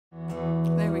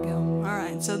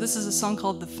And so this is a song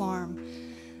called The Farm.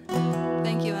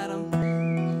 Thank you, Adam.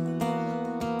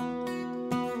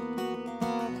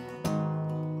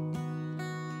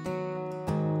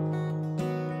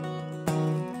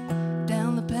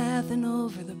 Down the path and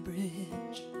over the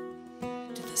bridge,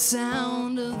 to the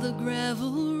sound of the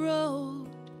gravel road,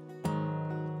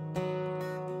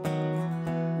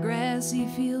 grassy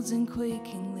fields and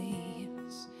quaking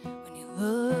leaves. When you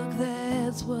look,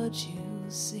 that's what you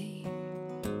see.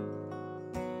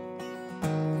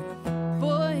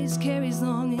 Voice carries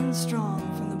long and strong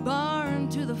from the barn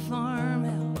to the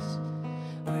farmhouse,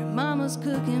 where mama's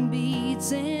cooking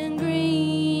beets and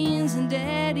greens and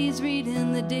daddy's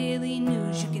reading the daily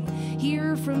news. You can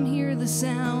hear from here the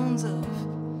sounds of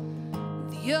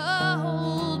the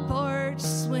old porch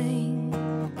swing.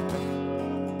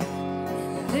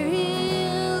 And there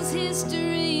is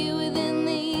history within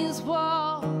these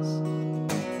walls,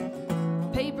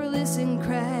 paperless and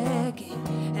cracking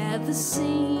at the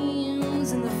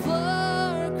seams, and the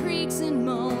floor creaks and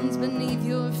moans beneath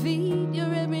your feet.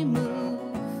 Your every move,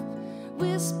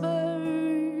 whispers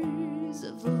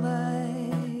of the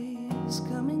lives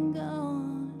come and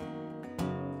gone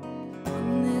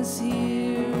on this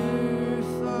here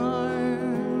farm.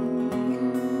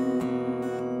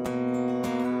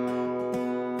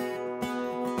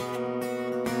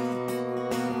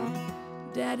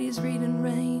 Daddy's reading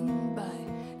rain by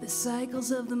the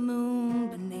cycles of the moon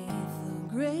beneath the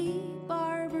great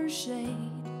barber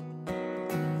shade,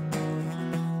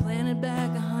 planted back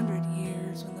 100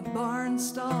 years when the barn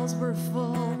stalls were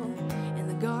full and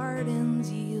the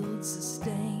garden's yield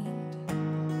sustained.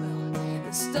 Well,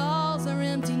 the stalls are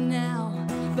empty now,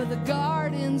 but the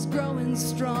garden's growing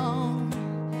strong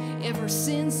ever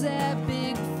since that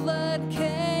big flood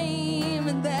came.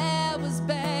 And that was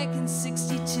back in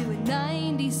 62. In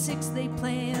 96 they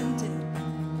planted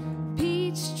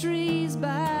peach trees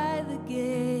by the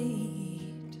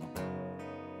gate.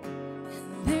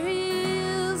 And there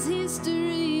is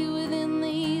history within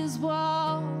these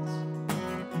walls,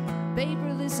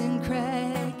 paperless and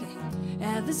cracking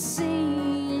at the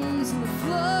seams, and the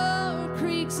floor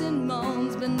creaks and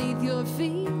moans beneath your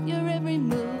feet. Your every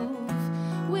move,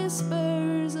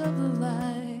 whispers of the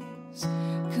lives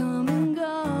come and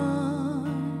gone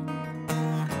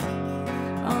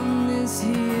on this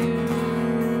here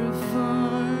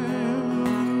farm.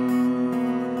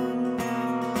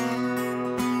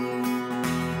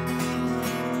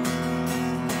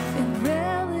 And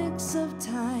relics of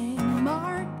time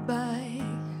marked by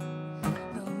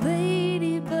the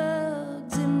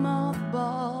ladybugs and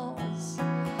mothballs,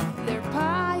 they're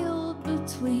piled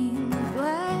between the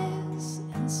glass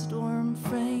and storm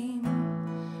frame,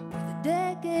 where the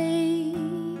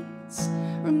decades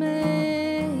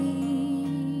remain.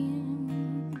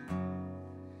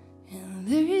 And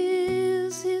there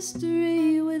is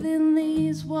history within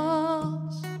these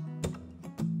walls,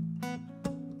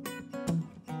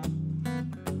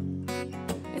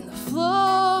 and the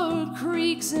floor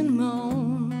creaks and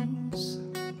moans.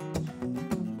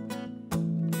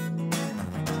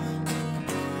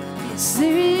 Yes,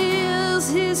 there is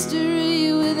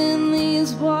history within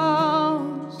these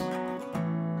walls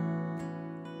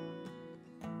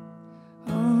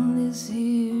on this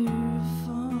here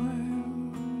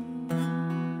farm.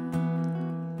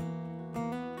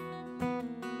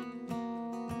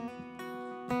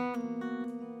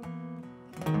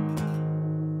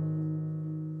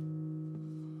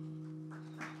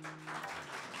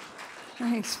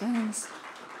 Thanks, friends.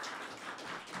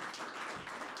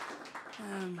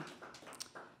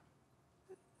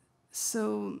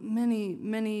 So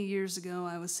many years ago,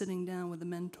 I was sitting down with a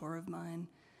mentor of mine.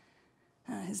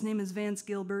 His name is Vance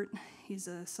Gilbert. He's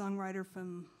a songwriter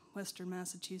from Western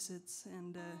Massachusetts,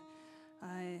 and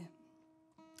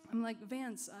I'm like,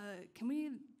 Vance, can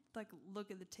we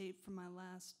look at the tape from my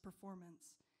last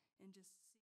performance and just